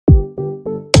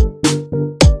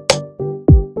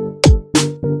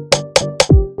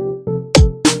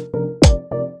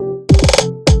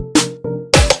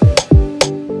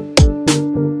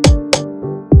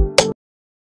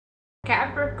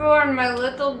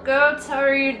little goats, how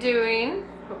are you doing?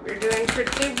 Hope you're doing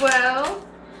pretty well.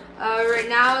 Right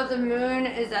now the moon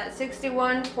is at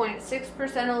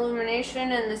 61.6%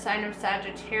 illumination in the sign of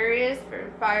Sagittarius for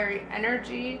fiery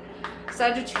energy.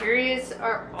 Sagittarius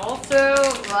are also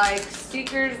like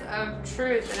seekers of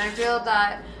truth, and I feel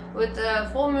that with the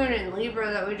full moon in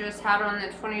Libra that we just had on the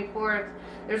 24th,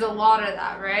 there's a lot of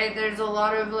that, right? There's a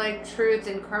lot of like truth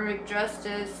and karmic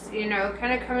justice, you know,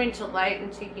 kind of coming to light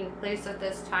and taking place at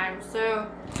this time. So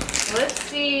let's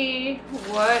see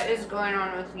what is going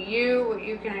on with you, what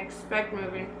you can expect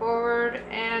moving forward,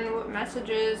 and what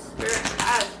messages Spirit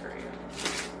has for you.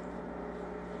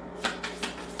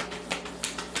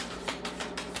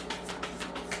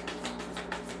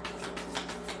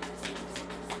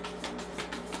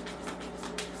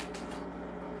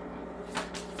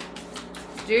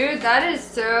 Dude, that is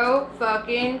so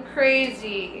fucking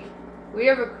crazy. We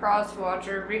have a cross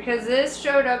watcher because this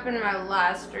showed up in my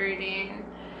last reading.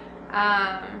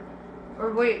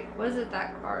 Or wait, was it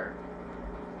that card?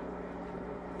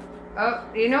 Oh,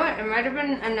 you know what? It might have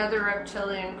been another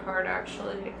reptilian card,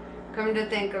 actually. Come to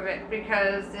think of it,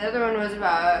 because the other one was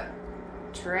about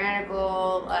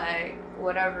tyrannical, like,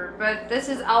 whatever. But this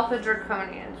is Alpha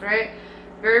Draconians, right?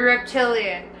 Very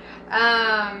reptilian.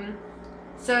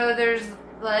 So there's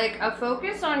like a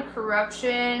focus on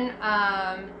corruption,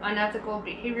 unethical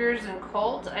behaviors, and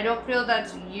cult. I don't feel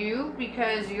that's you,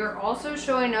 because you're also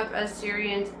showing up as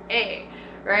Sirians A,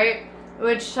 right?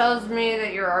 Which tells me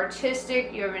that you're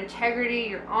artistic, you have integrity,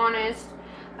 you're honest.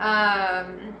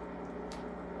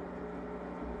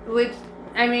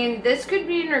 I mean, this could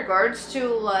be in regards to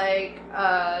like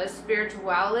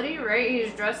spirituality, right?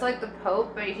 He's dressed like the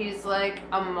Pope, but he's like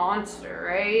a monster,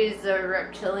 right? He's a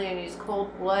reptilian, he's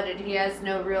cold-blooded, he has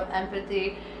no real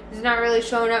empathy, he's not really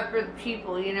showing up for the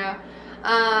people, you know?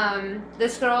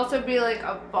 This could also be like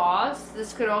a boss.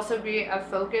 This could also be a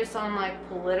focus on like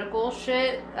political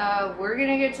shit. We're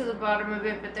gonna get to the bottom of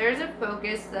it, but there's a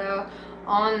focus though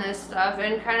on this stuff,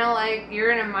 and kind of like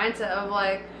you're in a mindset of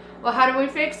like, well, how do we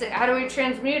fix it? How do we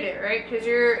transmute it, right?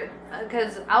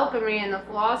 Because alchemy and the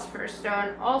Philosopher's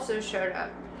Stone also showed up.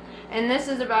 And this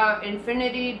is about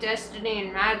infinity, destiny,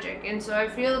 and magic. And so I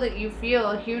feel that you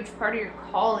feel a huge part of your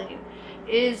calling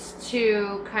is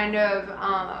to kind of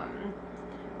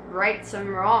right some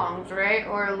wrongs, right?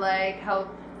 Or like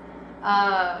help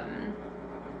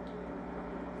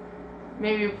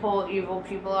maybe pull evil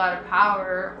people out of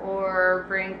power, or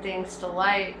bring things to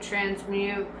light,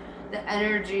 transmute the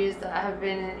energies that have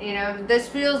been, you know, this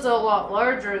feels a lot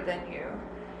larger than you.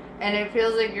 And it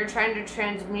feels like you're trying to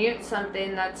transmute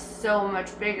something that's so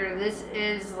much bigger. This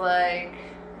is like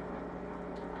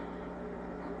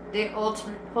the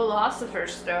ultimate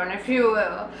Philosopher's Stone, if you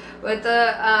will. With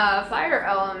the fire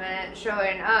element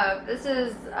showing up, this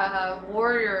is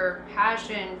warrior,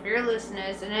 passion,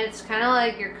 fearlessness, and it's kind of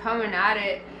like you're coming at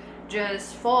it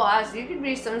just full ass. You could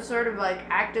be some sort of like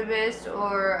activist,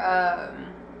 or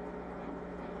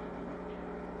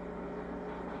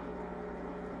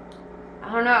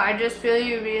I don't know, I just feel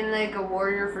you being like a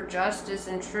warrior for justice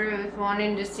and truth,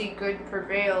 wanting to see good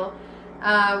prevail.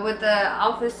 With the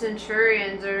Alpha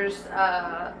Centurions, there's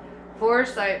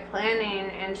foresight,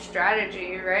 planning, and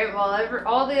strategy, right? While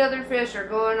all the other fish are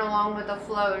going along with the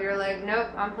flow, you're like, nope,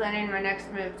 I'm planning my next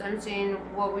moves. I'm seeing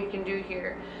what we can do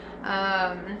here.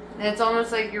 It's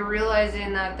almost like you're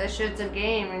realizing that this shit's a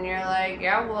game, and you're like,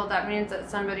 yeah, well, that means that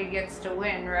somebody gets to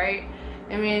win, right?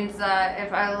 It means that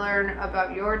if I learn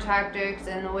about your tactics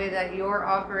and the way that you're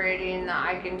operating, that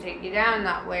I can take you down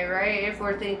that way, right? If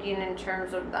we're thinking in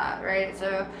terms of that, right?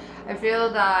 So I feel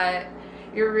that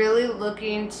you're really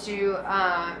looking to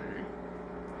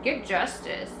get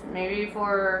justice, maybe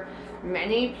for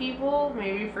many people,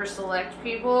 maybe for select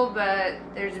people, but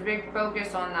there's a big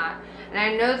focus on that. And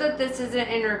I know that this isn't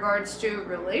in regards to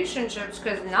relationships,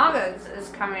 because Nagas is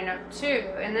coming up too,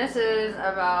 and this is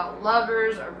about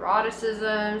lovers,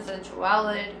 eroticism,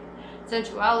 sensuality.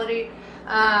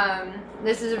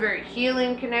 This is a very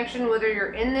healing connection, whether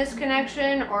you're in this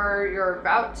connection or you're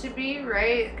about to be,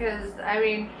 right? Because I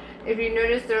mean, if you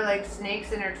notice, they're like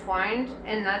snakes intertwined,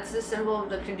 and that's the symbol of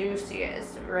the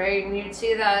caduceus, right? And you'd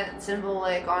see that symbol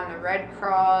like on the Red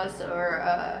Cross,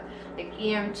 or like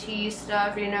EMT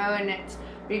stuff, you know, and it's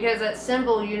because that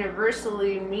symbol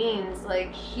universally means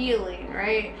like healing,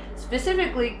 right?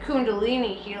 Specifically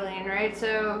Kundalini healing, right?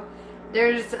 So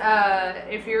there's,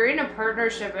 if you're in a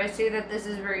partnership, I see that this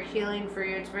is very healing for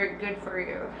you. It's very good for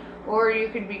you. Or you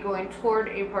could be going toward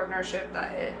a partnership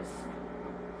that is.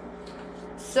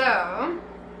 So,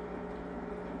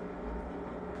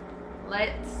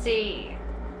 let's see.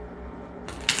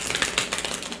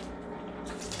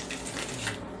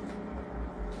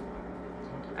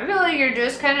 Apparently you're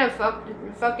just kind of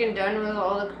fucking done with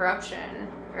all the corruption,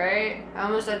 right? I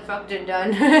almost said fucked and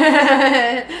done.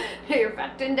 You're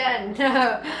fucked and done.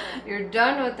 No, you're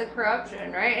done with the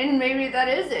corruption, right? And maybe that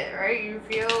is it, right? You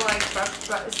feel like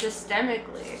fucked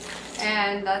systemically.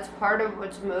 And that's part of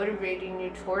what's motivating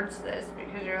you towards this,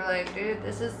 because you're like, dude,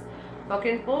 this is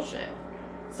fucking bullshit.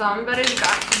 Somebody's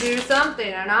got to do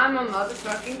something, and I'm a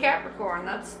motherfucking Capricorn.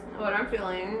 That's what I'm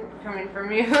feeling coming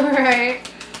from you, right?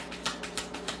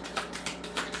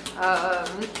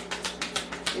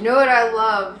 You know what I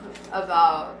love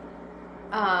about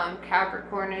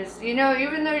Capricorn is, you know,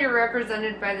 even though you're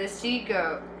represented by the sea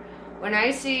goat, when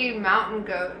I see mountain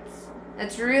goats,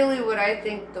 that's really what I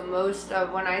think the most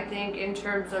of when I think in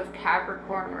terms of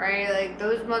Capricorn, right? Like,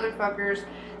 those motherfuckers,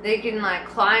 they can like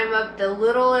climb up the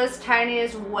littlest,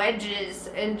 tiniest wedges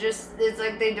and just, it's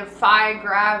like they defy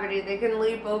gravity. They can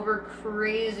leap over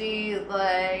crazy,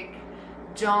 like,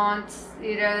 jaunts,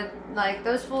 you know, like,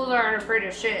 those fools aren't afraid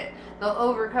of shit. They'll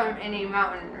overcome any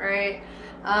mountain, right?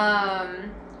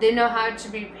 They know how to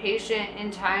be patient in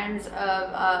times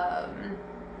of,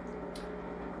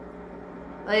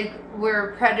 like,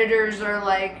 where predators are,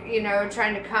 like, you know,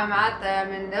 trying to come at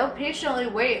them, and they'll patiently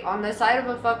wait on the side of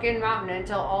a fucking mountain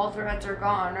until all threats are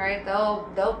gone, right?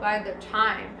 They'll bide their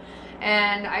time.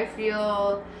 And I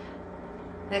feel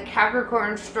that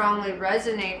Capricorn strongly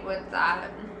resonate with that.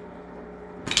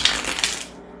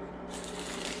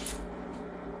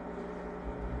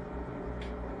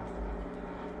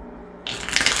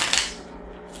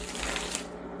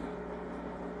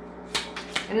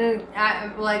 And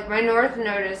like, my North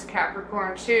Node is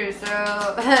Capricorn too,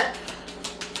 so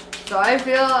so I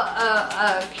feel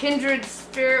a kindred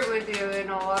spirit with you in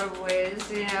a lot of ways,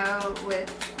 you know,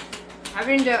 with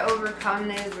having to overcome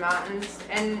these mountains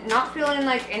and not feeling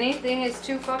like anything is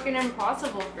too fucking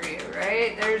impossible for you,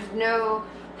 right? There's no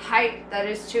height that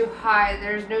is too high,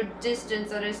 there's no distance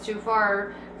that is too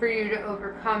far for you to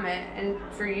overcome it, and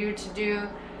for you to do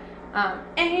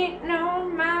ain't no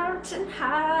mountain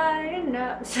high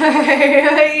enough.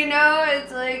 Sorry, you know,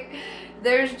 it's like,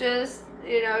 there's just,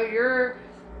 you know, you're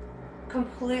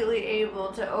completely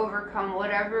able to overcome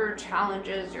whatever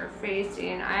challenges you're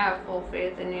facing. I have full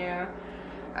faith in you.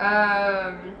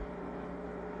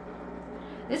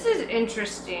 This is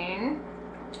interesting.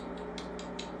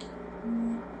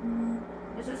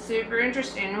 This is super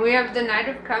interesting. We have the Knight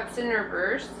of Cups in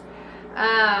reverse.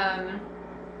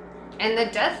 And the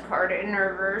Death card in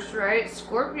reverse, right?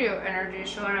 Scorpio energy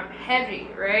showing up heavy,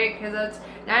 right? Because that's,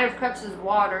 Knight of Cups is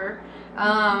water.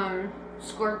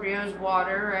 Scorpio is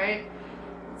water, right?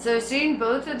 So seeing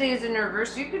both of these in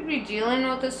reverse, you could be dealing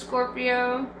with a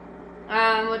Scorpio.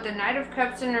 With the Knight of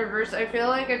Cups in reverse, I feel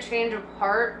like a change of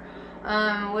heart.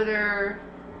 Whether,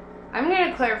 I'm going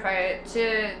to clarify it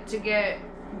to get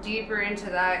deeper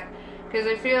into that. Because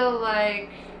I feel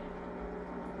like,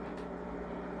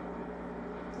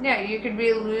 yeah, you could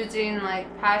be losing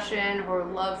like passion or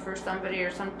love for somebody or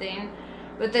something.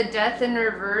 With the Death in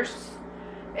reverse,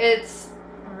 it's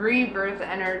rebirth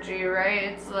energy, right?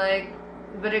 It's like,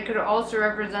 but it could also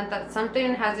represent that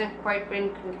something hasn't quite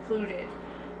been concluded.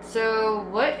 So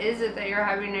what is it that you're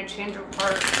having a change of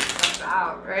heart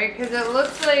about, right? Because it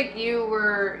looks like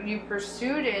you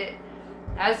pursued it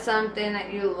as something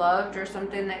that you loved, or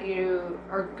something that you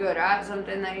are good at,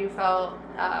 something that you felt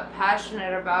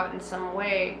passionate about in some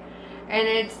way. And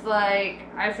it's like,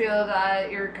 I feel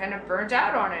that you're kind of burnt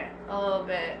out on it a little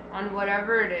bit, on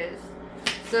whatever it is.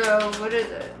 So what is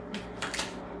it?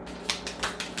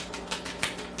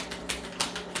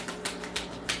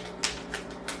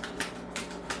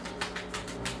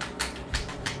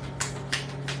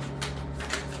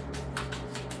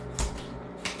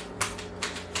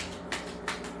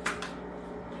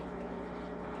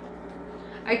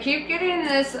 I keep getting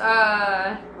this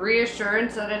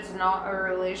reassurance that it's not a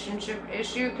relationship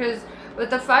issue, because with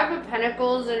the Five of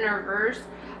Pentacles in reverse,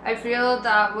 I feel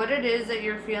that what it is that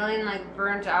you're feeling like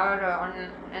burnt out on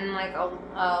and like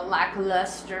a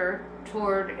lackluster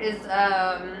toward is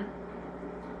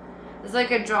it's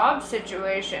like a job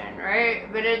situation,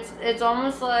 right? But it's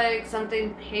almost like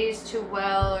something pays too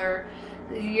well, or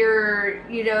you're,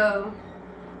 you know,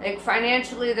 like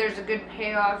financially there's a good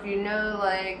payoff, you know,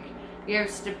 like you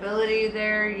have stability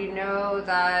there, you know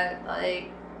that like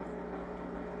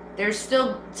there's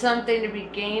still something to be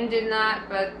gained in that,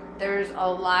 but there's a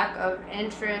lack of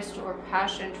interest or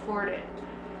passion toward it.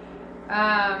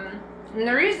 And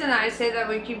the reason I say that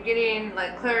we keep getting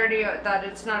like clarity that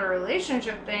it's not a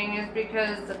relationship thing is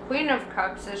because the Queen of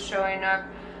Cups is showing up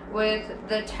with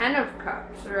the Ten of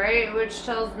Cups, right? Which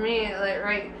tells me, like,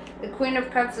 right, the Queen of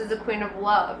Cups is the Queen of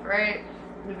Love, right?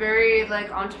 very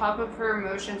like on top of her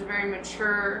emotions, very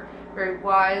mature, very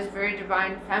wise, very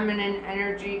divine feminine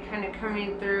energy kind of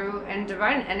coming through. And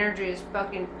divine energy is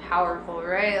fucking powerful,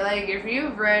 right? Like if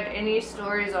you've read any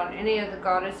stories on any of the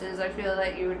goddesses, I feel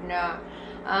that you would know.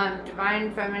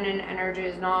 Divine feminine energy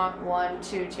is not one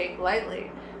to take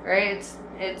lightly, right?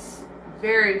 It's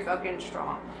very fucking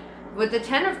strong. With the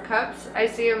Ten of Cups, I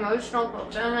see emotional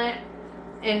fulfillment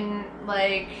in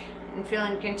like in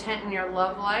feeling content in your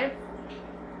love life.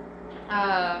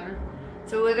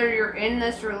 So whether you're in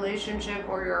this relationship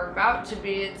or you're about to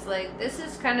be, it's like this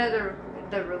is kind of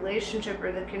the relationship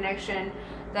or the connection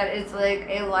that is like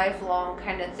a lifelong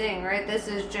kind of thing, right? This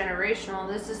is generational.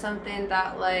 This is something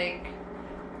that like,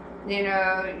 you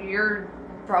know, you're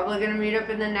probably going to meet up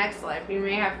in the next life. You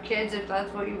may have kids if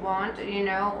that's what you want, you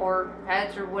know, or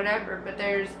pets or whatever, but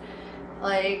there's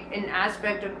like an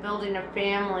aspect of building a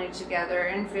family together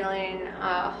and feeling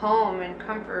home and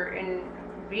comfort and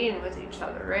being with each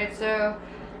other, right? So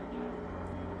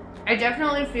I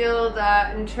definitely feel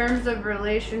that in terms of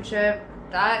relationship,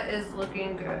 that is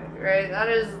looking good, right? That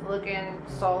is looking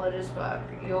solid as fuck.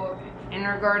 In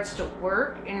regards to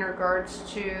work, in regards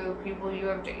to people you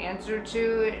have to answer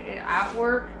to at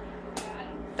work,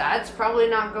 that's probably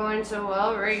not going so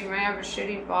well, right? You might have a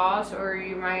shitty boss, or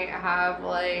you might have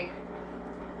like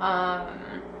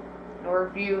or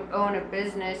if you own a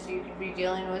business, you could be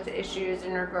dealing with issues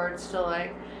in regards to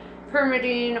like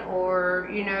permitting, or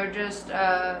you know, just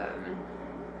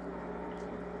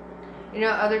you know,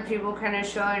 other people kind of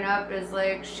showing up as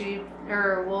like sheep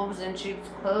or wolves in sheep's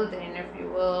clothing, if you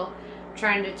will,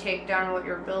 trying to take down what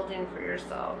you're building for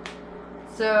yourself.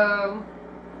 So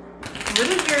what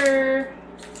is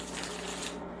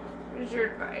your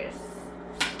advice?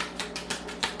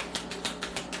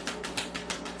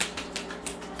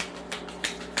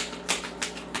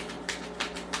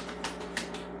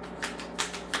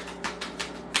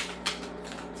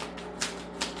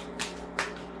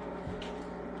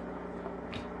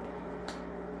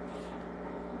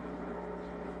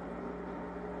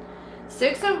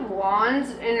 Six of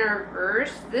Wands in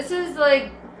reverse. This is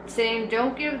like saying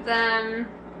don't give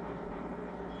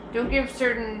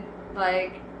certain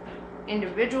like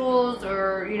individuals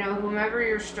or, you know, whomever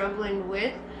you're struggling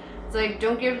with. It's like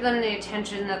don't give them the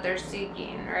attention that they're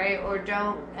seeking, right? Or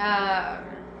don't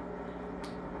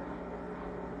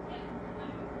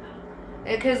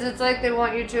because it's like they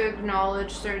want you to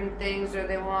acknowledge certain things, or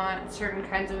they want certain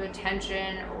kinds of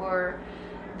attention, or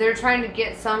they're trying to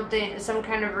get some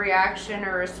kind of reaction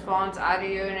or response out of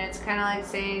you, and it's kind of like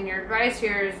saying your advice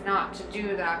here is not to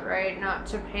do that, right? Not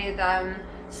to pay them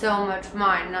so much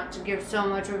mind, not to give so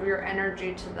much of your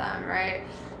energy to them, right?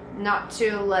 Not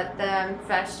to let them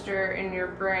fester in your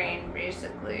brain,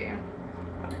 basically.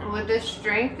 With the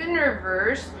Strength in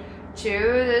reverse, too,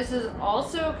 this is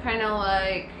also kind of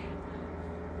like,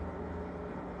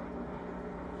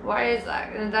 why is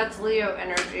that? And that's Leo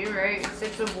energy, right?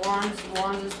 Six of Wands,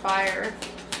 Wands is fire.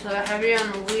 So heavy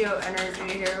on the Leo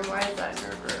energy here. Why is that in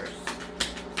reverse?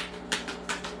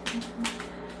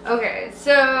 Okay,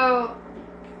 so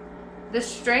the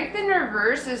Strength in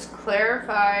reverse is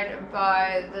clarified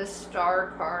by the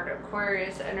Star card,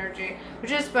 Aquarius energy, which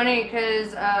is funny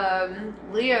because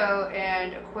Leo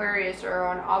and Aquarius are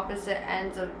on opposite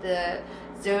ends of the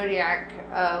zodiac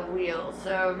wheel.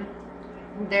 So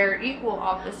they're equal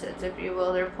opposites, if you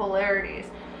will. They're polarities.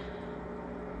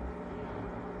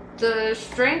 The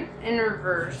Strength in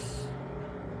reverse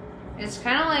is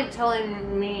kind of like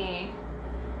telling me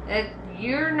that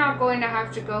you're not going to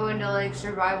have to go into like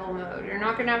survival mode. You're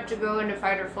not going to have to go into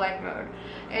fight or flight mode.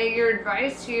 And your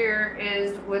advice here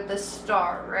is with the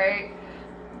Star, right?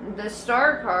 The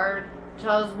Star card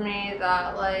tells me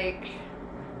that like,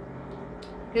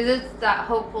 because it's that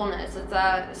hopefulness, it's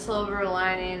that silver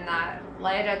lining, that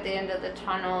light at the end of the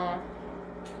tunnel.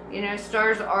 You know,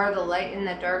 stars are the light in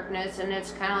the darkness, and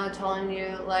it's kind of telling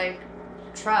you, like,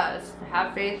 trust,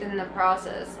 have faith in the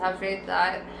process, have faith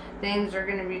that things are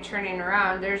going to be turning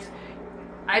around.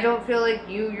 I don't feel like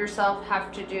you yourself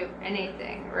have to do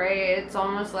anything, right? It's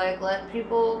almost like let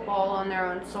people fall on their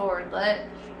own sword. Let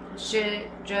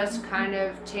shit just kind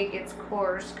of take its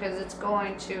course, because it's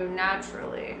going to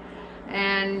naturally.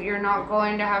 And you're not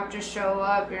going to have to show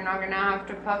up. You're not going to have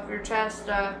to puff your chest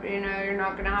up. You know, you're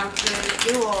not going to have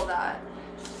to do all that.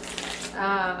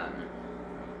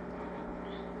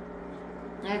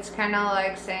 It's kind of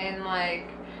like saying, like,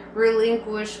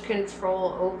 relinquish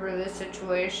control over the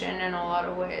situation in a lot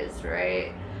of ways,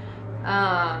 right?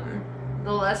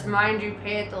 The less mind you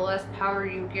pay it, the less power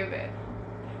you give it.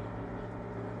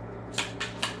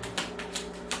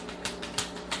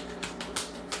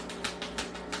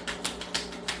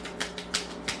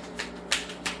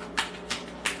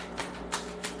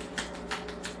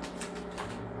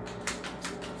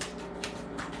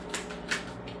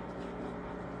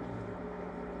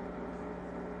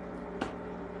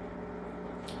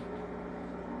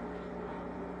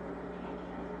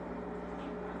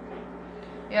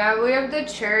 Yeah, we have the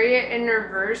Chariot in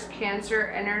reverse, Cancer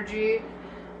energy.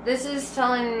 This is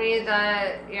telling me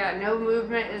that, yeah, no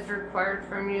movement is required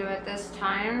from you at this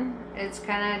time. It's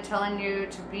kind of telling you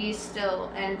to be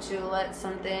still and to let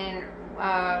something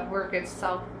work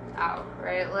itself out,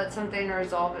 right? Let something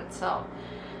resolve itself.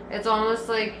 It's almost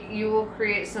like you will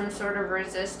create some sort of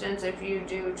resistance if you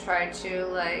do try to,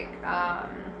 like,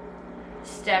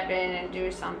 step in and do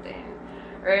something.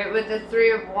 Right, with the Three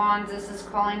of Wands, this is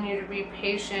calling you to be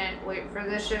patient, wait for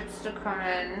the ships to come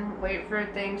in, wait for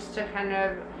things to kind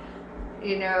of,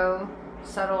 you know,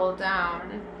 settle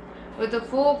down. With the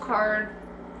Fool card,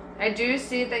 I do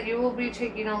see that you will be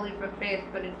taking a leap of faith,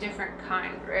 but a different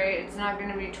kind, right? It's not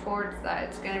going to be towards that.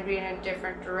 It's going to be in a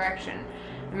different direction.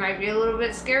 It might be a little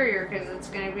bit scarier because it's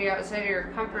going to be outside of your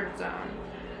comfort zone.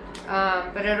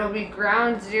 But it'll be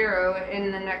ground zero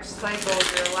in the next cycle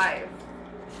of your life.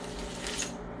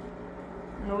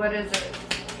 What is it?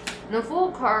 The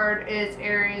Fool card is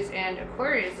Aries and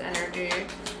Aquarius energy.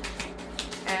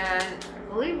 And I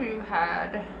believe you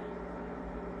had...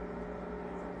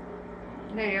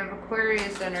 No, you have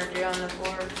Aquarius energy on the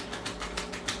board.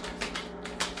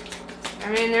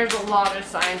 I mean, there's a lot of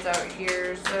signs out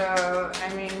here. So,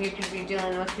 I mean, you could be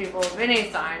dealing with people of any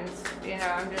signs. You know,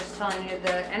 I'm just telling you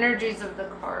the energies of the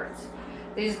cards.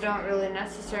 These don't really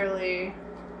necessarily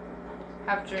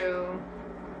have to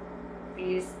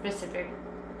be specific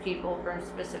people from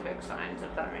specific signs,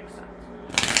 if that makes sense.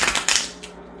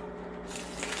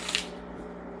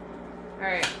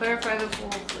 Alright, clarify the Fool,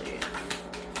 please.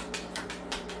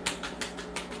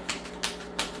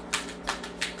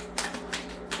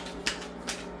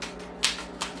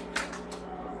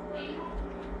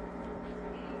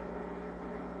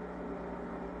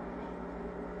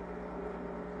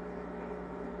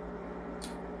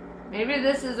 Maybe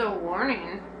this is a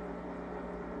warning.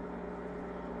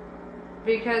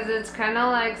 Because it's kind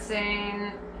of like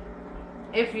saying,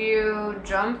 if you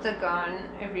jump the gun,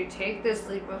 if you take this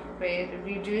leap of faith, if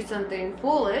you do something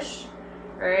foolish,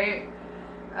 right?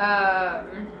 I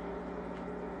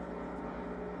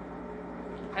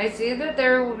see that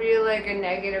there will be like a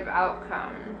negative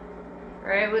outcome,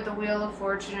 right? With the Wheel of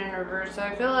Fortune in reverse. So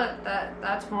I feel that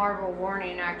that's more of a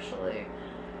warning, actually.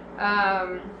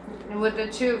 With the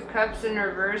Two of Cups in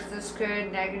reverse, this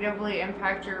could negatively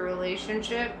impact your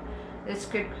relationship. This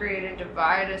could create a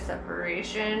divide, a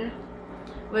separation.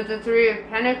 With the Three of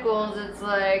Pentacles, it's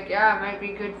like, yeah, it might be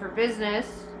good for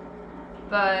business,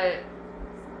 but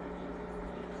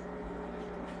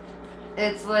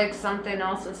it's like something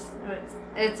else is,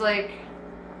 it's like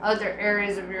other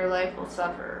areas of your life will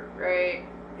suffer, right?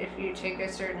 If you take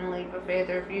a certain leap of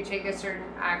faith or if you take a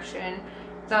certain action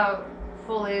without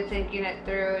fully thinking it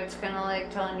through, it's kind of like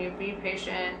telling you, be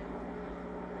patient,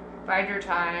 bide your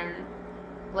time,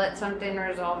 let something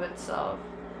resolve itself.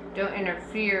 Don't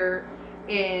interfere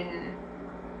in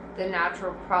the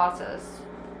natural process.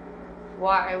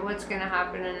 Why? What's going to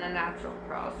happen in the natural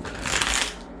process?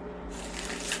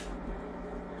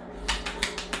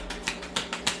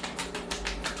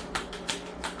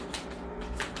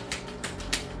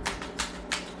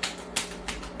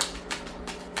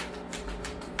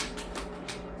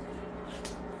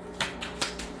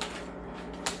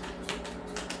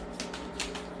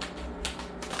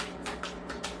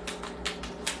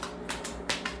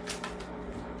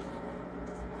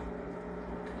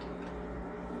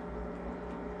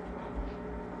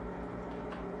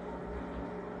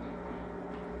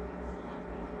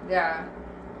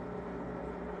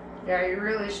 Yeah, you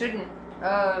really shouldn't.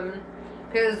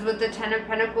 Because with the Ten of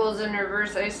Pentacles in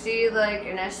reverse, I see like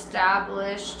an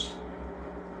established,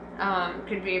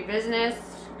 could be a business,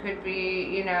 could be,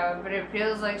 you know, but it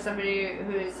feels like somebody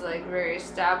who is like very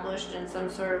established in some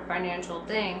sort of financial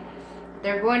thing,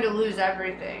 they're going to lose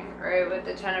everything, right? With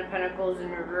the Ten of Pentacles in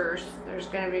reverse, there's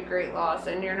going to be great loss,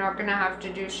 and you're not going to have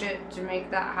to do shit to make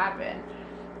that happen.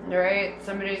 Right?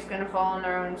 Somebody's going to fall on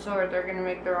their own sword. They're going to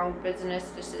make their own business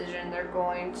decision. They're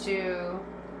going to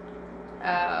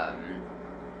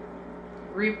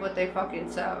reap what they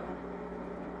fucking sow.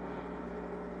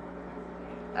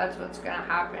 That's what's going to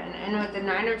happen. And with the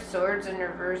Nine of Swords in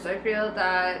reverse, I feel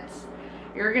that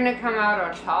you're going to come out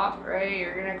on top, right?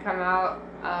 You're going to come out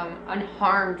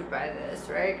unharmed by this,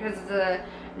 right? Because the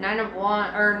Nine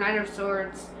of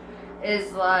Swords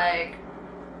is like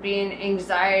being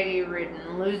anxiety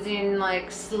ridden, losing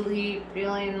like sleep,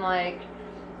 feeling like,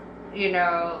 you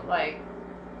know, like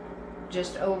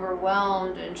just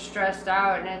overwhelmed and stressed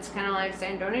out. And it's kind of like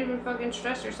saying, don't even fucking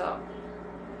stress yourself.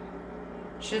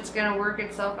 Shit's gonna work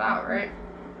itself out, right?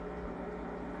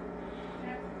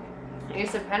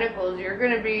 Ace of Pentacles, you're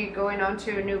gonna be going on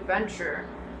to a new venture.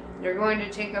 You're going to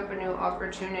take up a new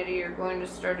opportunity. You're going to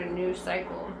start a new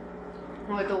cycle.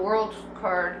 With the World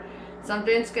card,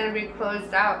 something's going to be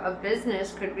closed out. A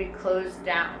business could be closed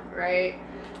down, right?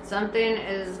 Something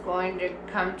is going to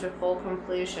come to full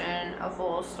completion, a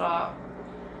full stop.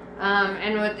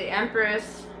 And with the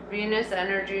Empress, Venus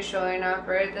energy showing up,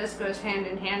 right? This goes hand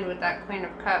in hand with that Queen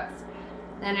of Cups.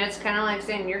 And it's kind of like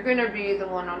saying you're going to be the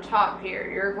one on top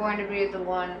here. You're going to be the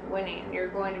one winning. You're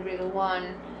going to be the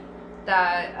one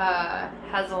that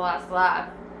has the last laugh,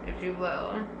 if you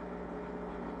will.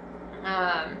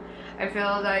 I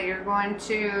feel that you're going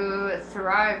to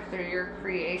thrive through your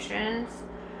creations,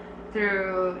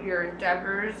 through your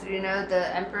endeavors. You know,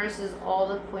 the Empress is all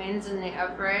the queens in the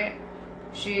upright.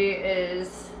 She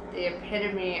is the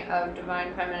epitome of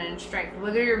divine feminine strength.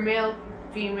 Whether you're male,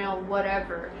 female,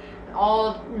 whatever,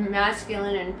 all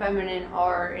masculine and feminine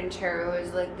are in tarot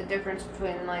is like the difference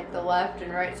between like the left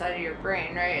and right side of your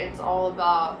brain, right? It's all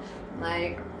about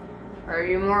like, are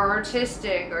you more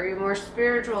artistic? Are you more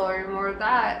spiritual? Are you more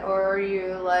that? Or are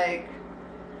you like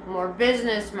more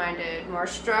business minded, more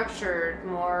structured,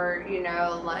 more, you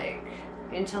know, like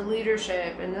into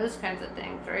leadership and those kinds of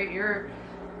things, right?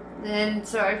 And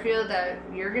so I feel that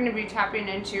you're going to be tapping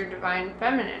into your divine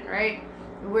feminine, right?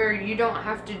 Where you don't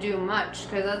have to do much,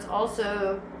 because that's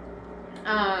also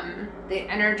the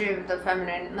energy of the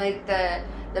feminine. Like the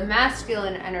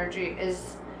masculine energy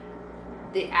is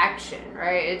the action,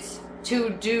 right? It's to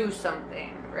do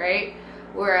something, right?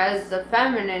 Whereas the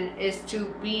feminine is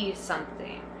to be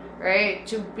something, right?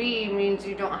 To be means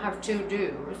you don't have to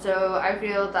do. So I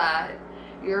feel that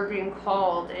you're being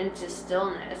called into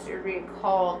stillness. You're being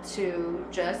called to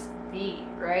just be,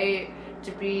 right?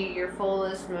 To be your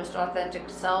fullest, most authentic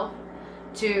self.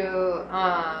 To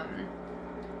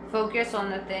focus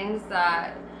on the things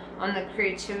that, on the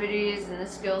creativities and the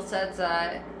skill sets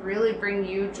that really bring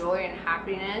you joy and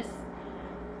happiness.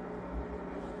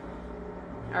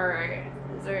 Alright,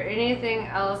 is there anything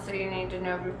else that you need to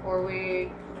know before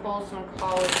we pull some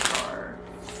college cards?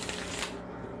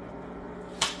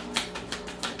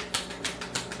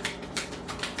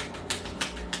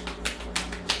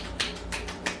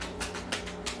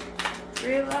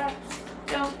 Relax,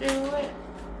 don't do it.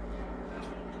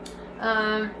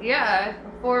 Yeah,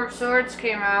 Four of Swords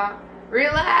came out.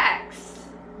 Relax,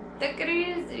 take it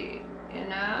easy. You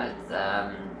know, it's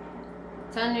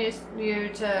telling you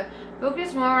to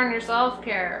focus more on your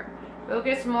self-care.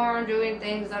 Focus more on doing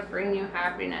things that bring you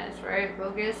happiness, right?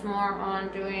 Focus more on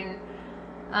doing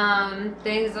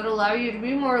things that allow you to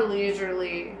be more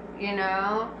leisurely. You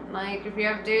know, like if you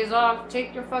have days off,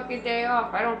 take your fucking day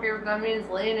off. I don't care if that means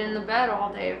laying in the bed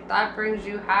all day. If that brings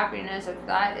you happiness, if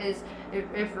that is,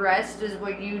 if rest is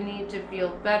what you need to feel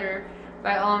better,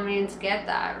 by all means get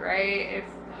that, right?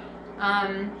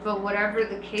 But whatever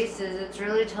the case is, it's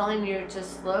really telling you to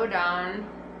slow down,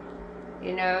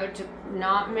 you know, to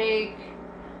not make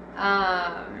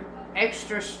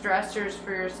extra stressors for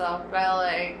yourself by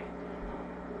like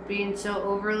being so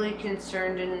overly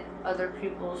concerned in other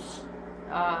people's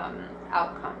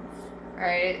outcomes,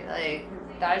 right? Like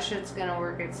that shit's gonna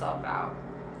work itself out.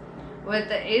 With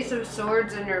the Ace of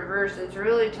Swords in reverse, it's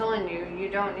really telling you you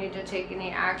don't need to take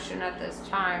any action at this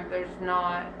time. There's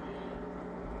not,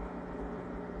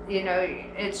 you know,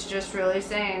 it's just really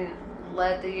saying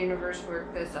let the universe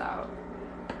work this out.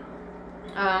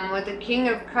 With the King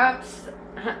of Cups,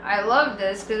 I love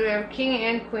this because we have King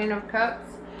and Queen of Cups.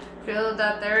 Feel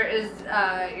that there is,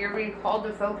 you're being called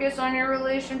to focus on your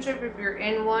relationship if you're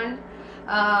in one.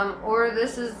 Or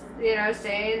this is, you know,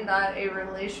 saying that a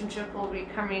relationship will be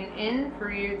coming in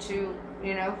for you to,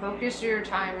 you know, focus your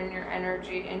time and your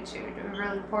energy into, to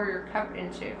really pour your cup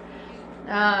into.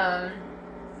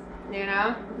 You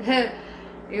know,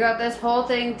 you got this whole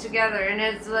thing together, and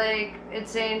it's like, it's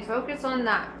saying focus on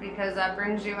that because that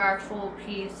brings you actual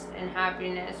peace and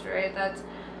happiness, right? That's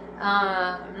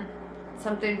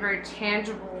something very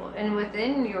tangible and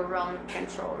within your realm of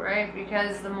control, right?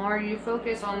 Because the more you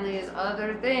focus on these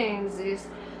other things, these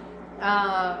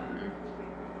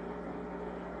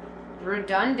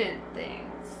redundant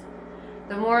things,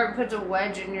 the more it puts a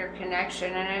wedge in your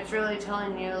connection. And it's really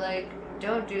telling you, like,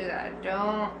 don't do that.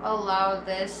 Don't allow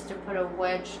this to put a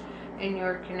wedge in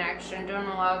your connection. Don't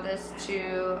allow this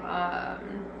to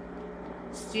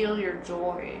steal your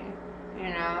joy, you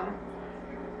know?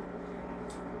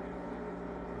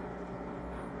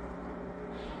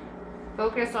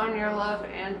 Focus on your love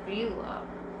and be loved.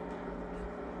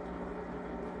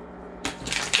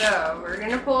 So, we're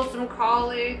going to pull some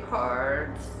colleague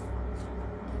cards.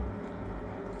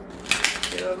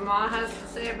 See what Ma has to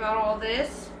say about all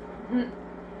this.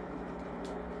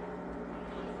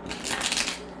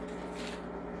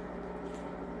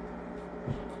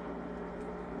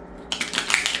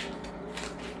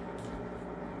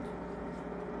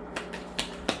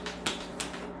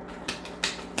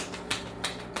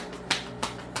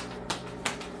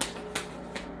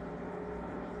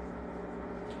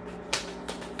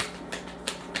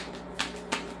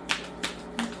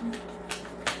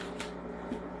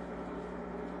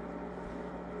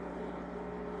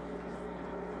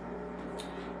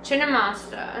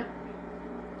 Chinnamasta.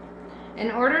 In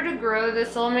order to grow, the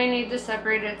soul may need to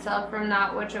separate itself from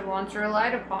that which it once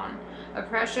relied upon.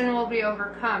 Oppression will be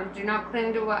overcome. Do not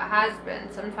cling to what has been.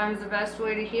 Sometimes the best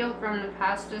way to heal from the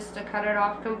past is to cut it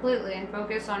off completely and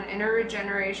focus on inner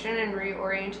regeneration and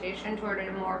reorientation toward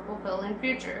a more fulfilling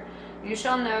future. You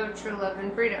shall know true love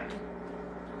and freedom.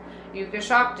 Yuga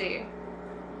Shakti.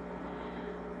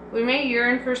 We may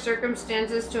yearn for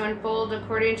circumstances to unfold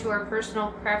according to our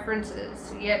personal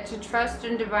preferences, yet to trust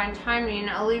in divine timing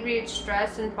alleviates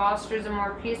stress and fosters a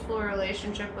more peaceful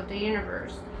relationship with the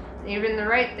universe. Even the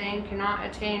right thing cannot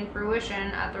attain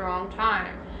fruition at the wrong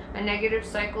time. A negative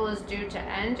cycle is due to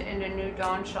end, and a new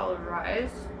dawn shall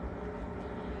arise.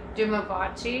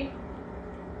 Dhumavati.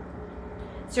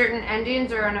 Certain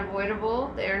endings are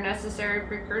unavoidable. They are necessary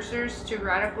precursors to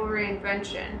radical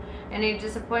reinvention. Any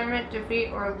disappointment, defeat,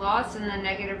 or loss in the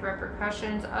negative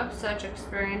repercussions of such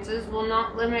experiences will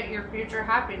not limit your future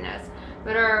happiness,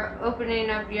 but are opening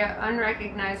up yet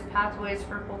unrecognized pathways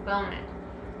for fulfillment.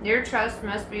 Your trust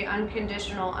must be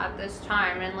unconditional at this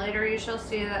time, and later you shall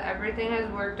see that everything has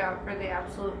worked out for the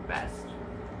absolute best.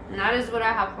 And that is what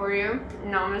I have for you.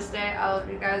 Namaste. I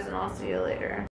love you guys, and I'll see you later.